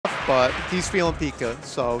but he's feeling Pika.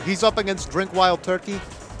 So he's up against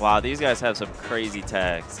DrinkWildTurkey. Wow, these guys have some crazy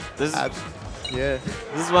tags. This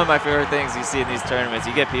is one of my favorite things you see in these tournaments.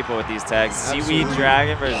 You get people with these tags. Absolutely. Seaweed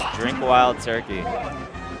Dragon versus DrinkWildTurkey.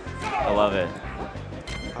 I love it.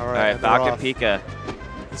 All All right, Falcon Pika.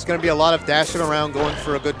 It's going to be a lot of dashing around, going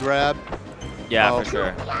for a good grab. Yeah, for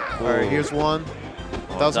sure. All right, here's one.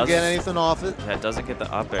 Doesn't get anything off it. Yeah, it doesn't get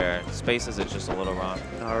the up air. Spaces it just a little wrong.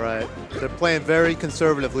 All right. They're playing very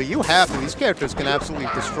conservatively. You have to. These characters can absolutely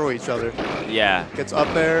destroy each other. Yeah. Gets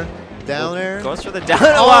up air, down air. Goes for the down.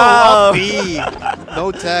 Oh, wow. up B.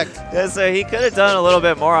 No tech. Yeah, so he could have done a little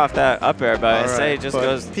bit more off that up air, but instead he just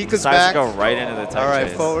Pika's decides back. to go right into the tech All right,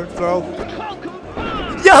 chase. forward throw.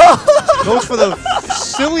 Yo! Goes for the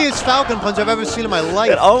silliest Falcon punch I've ever seen in my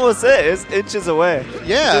life. It almost is. It's inches away.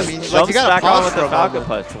 Yeah, I mean, like you got to pause with for the a Falcon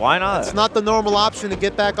moment. punch. Why not? It's not the normal option to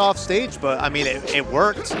get back off stage, but I mean, it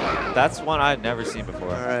worked. That's one I'd never seen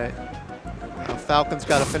before. All right. Now Falcon's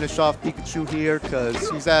got to finish off Pikachu here because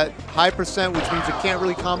he's at high percent, which means you can't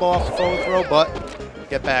really combo off the forward throw, but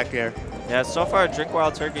get back here. Yeah, so far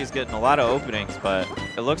DrinkWildTurkey is getting a lot of openings, but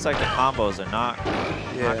it looks like the combos are not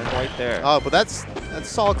quite there. Oh, but that's a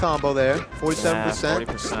solid combo there. 47%. Yeah,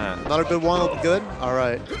 40%. Another good one, looking good. All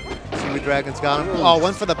right. Seaweed Dragon's got him. Oh,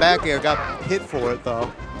 went for the back air, got hit for it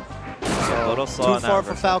though. So a little slow. Too far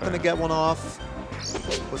for Falcon to get one off.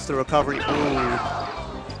 What's the recovery? Ooh.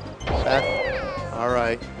 Back. All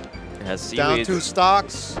right. It has Down 2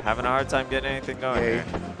 stocks. Having a hard time getting anything going here.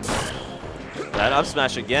 That up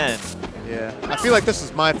smash again. Yeah, I feel like this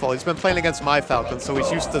is my fault. He's been playing against my Falcon, so he's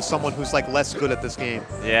used to someone who's like less good at this game.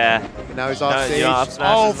 Yeah. And now he's off stage. You don't up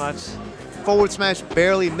smash as much? Forward smash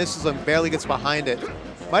barely misses him, barely gets behind it.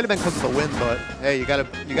 Might have been because of the wind, but hey, you gotta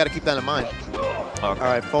keep that in mind. Okay. All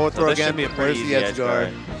right, forward throw again. Where's the edge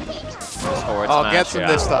guard? Oh, gets him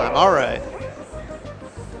this time. All right.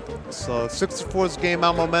 So 64's game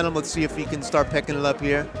out momentum. Let's see if he can start picking it up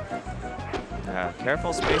here. Yeah,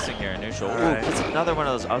 careful spacing here, neutral. Right. Ooh, it's another one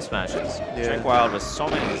of those up smashes. Yeah. DrinkWild with so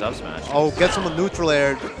many of these up smashes. Oh, gets him a neutral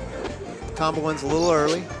air. Combo wins a little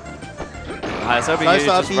early. Nice up Nice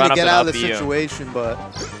up to to get out of the situation, but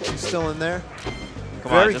he's still in there.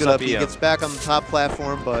 Very good up. He gets back on the top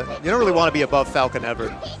platform, but you don't really want to be above Falcon ever.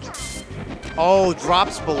 Oh,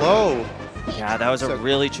 drops below. Yeah, that was a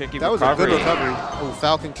really tricky recovery. That was a good recovery. Oh,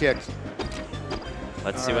 Falcon kick.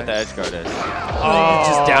 Let's see what the edge guard is. Oh,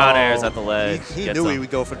 just down airs at the ledge. He knew he would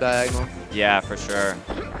go for diagonal. Yeah, for sure.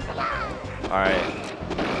 All right.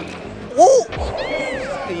 Whoa!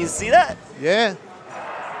 Can you see that? Yeah.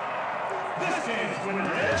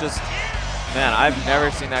 Just, man, I've never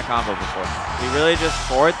seen that combo before. He really just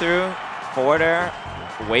forward through, forward air,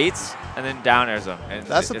 waits, and then down airs him. And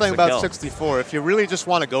that's the thing about 64. If you really just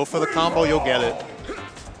want to go for the combo, you'll get it.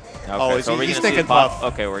 Okay, oh, so he's thinking puff.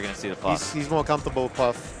 Okay, we're going to see the puff. He's more comfortable with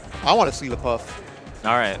puff. I want to see the puff.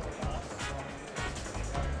 All right.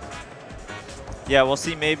 Yeah, we'll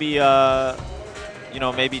see maybe, you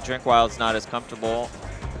know, maybe DrinkWild's not as comfortable.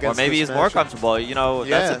 Or maybe he's more comfortable. You know,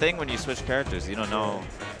 that's the thing when you switch characters. You don't know.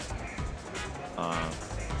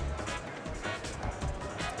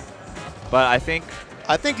 But I think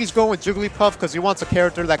he's going with Jigglypuff because he wants a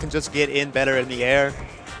character that can just get in better in the air.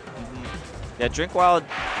 Yeah, DrinkWild.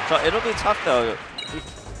 So it'll be tough though.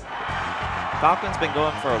 Falcon's been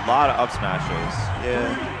going for a lot of up smashes.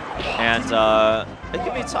 Yeah. And it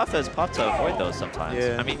can be tough as Puff to avoid those sometimes.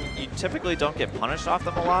 Yeah. I mean, you typically don't get punished off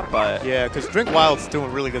them a lot, but yeah, because DrinkWild's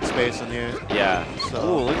doing really good space in here. Yeah. So.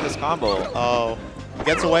 Ooh, look at this combo. Oh,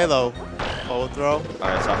 gets away though. Forward throw. All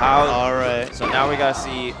right. So how? All right. So now we gotta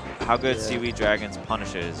see how good Seaweed Dragon's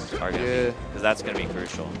punishes are gonna be, because that's gonna be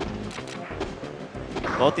crucial.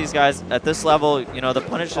 Both these guys at this level, you know, the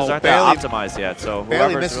punishes aren't that optimized yet. So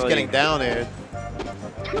barely misses getting down air.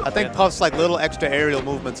 I think Puff's like little extra aerial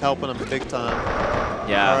movements helping him big time.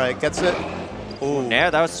 Yeah. All right, gets it. Ooh. Yeah,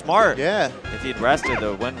 that was smart. Yeah. If he'd rested,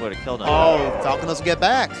 the wind would have killed him. Oh, Falcon doesn't get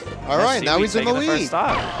back. All right, now he's in the lead. First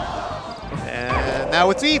stop. And now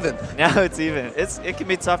it's even. Now it's even. It can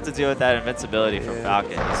be tough to deal with that invincibility from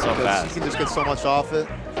Falcon. He's so fast. He can just get so much off it.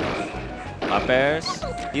 Up airs.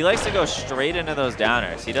 He likes to go straight into those down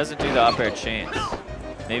airs. He doesn't do the up air chains.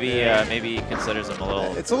 Maybe maybe he considers him a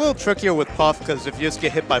little. It's a little trickier with Puff because if you just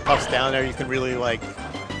get hit by Puff's down there, you can really like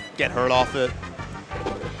get hurt off it.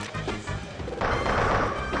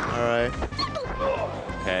 All right.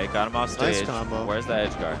 Okay, got him off stage. Nice combo. Where's the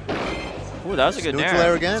edge guard? Ooh, that was a good neutral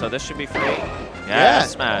air again. So this should be free. Yeah,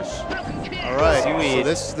 smash. All right. Seaweed.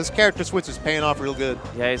 So this character switch is paying off real good.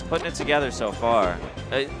 Yeah, he's putting it together so far.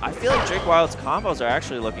 I feel like DrinkWild's combos are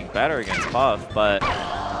actually looking better against Puff, but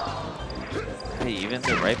He evens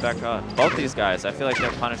it right back up. Both these guys, I feel like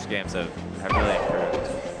their punish games have really improved.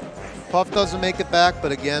 Puff doesn't make it back,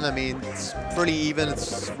 but again, I mean, it's pretty even.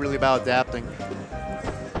 It's really about adapting.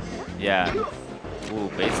 Yeah. Ooh,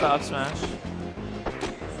 baits the up smash.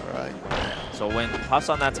 All right. So when Puff's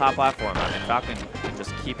on that top platform, I mean, Falcon can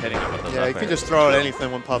just keep hitting him with those Yeah, you can just throw at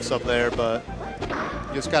anything when Puff's up there, but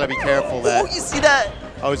you just got to be careful that. Oh, you see that?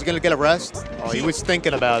 Oh, is he going to get a rest? Oh, he was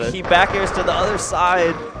thinking about it. He back airs to the other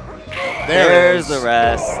side. There's the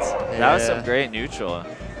rest. Yeah. That was some great neutral.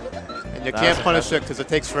 And you can't punish it because it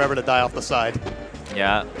takes forever to die off the side.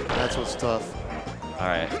 Yeah. That's what's tough. All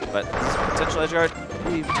right, but potential edge guard,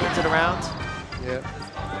 he turns it around. Yeah.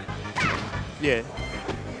 Yeah.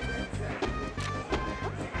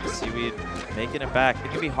 Seaweed making it back. It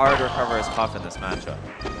can be hard to recover his Puff in this matchup.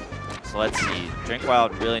 So let's see.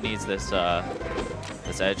 DrinkWild really needs this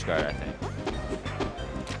this edge guard, I think.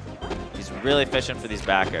 He's really fishing for these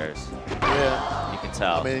back airs. Yeah. You can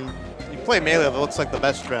tell. I mean, you play melee, it looks like the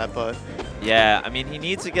best strat, but... Yeah, I mean, he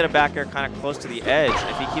needs to get a back air kind of close to the edge.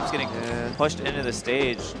 If he keeps getting pushed into the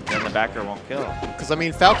stage, then the back air won't kill. Because, I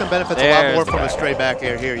mean, Falcon benefits a lot more from a straight back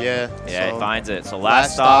air here, yeah. Yeah, so he finds it. So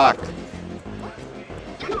last stock.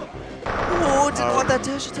 Oh, didn't want that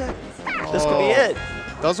dash attack. This could be it.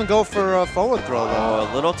 Doesn't go for a forward throw, though.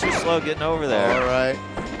 Oh, a little too slow getting over there. All right.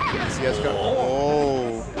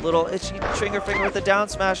 Oh. Little itchy trigger finger with the down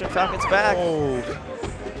smash, and Falcon's back. Oh.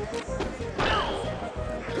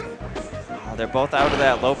 They're both out of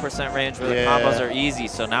that low percent range where the combos are easy,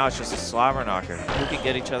 so now it's just a slobber knocker. Who can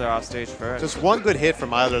get each other off stage first? Just one good hit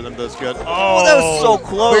from either of them does good. Oh, that was so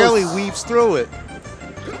close. Barely weaves through it. I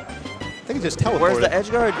think he just teleported. Where's the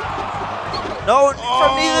edge guard? No,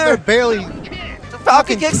 from neither. They're barely. The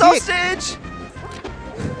Falcon kicks off stage.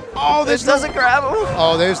 Oh, this doesn't grab him.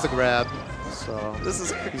 Oh, there's the grab. So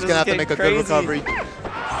he's going to have to make a good recovery.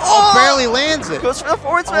 Oh, barely lands it. Goes for the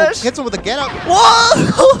forward smash. Hits him with a get up.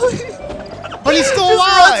 Whoa! But he's still alive!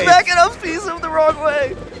 alive! Runs back and up speeds him the wrong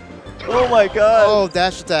way. Oh my god. Oh,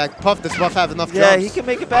 dash attack. Puff, does Puff have enough jumps? Yeah, he can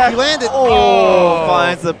make it back. He landed. Oh,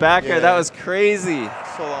 finds the back air. That was crazy.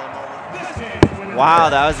 So long moment. Wow,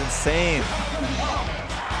 that was insane.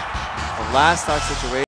 The last stock situation.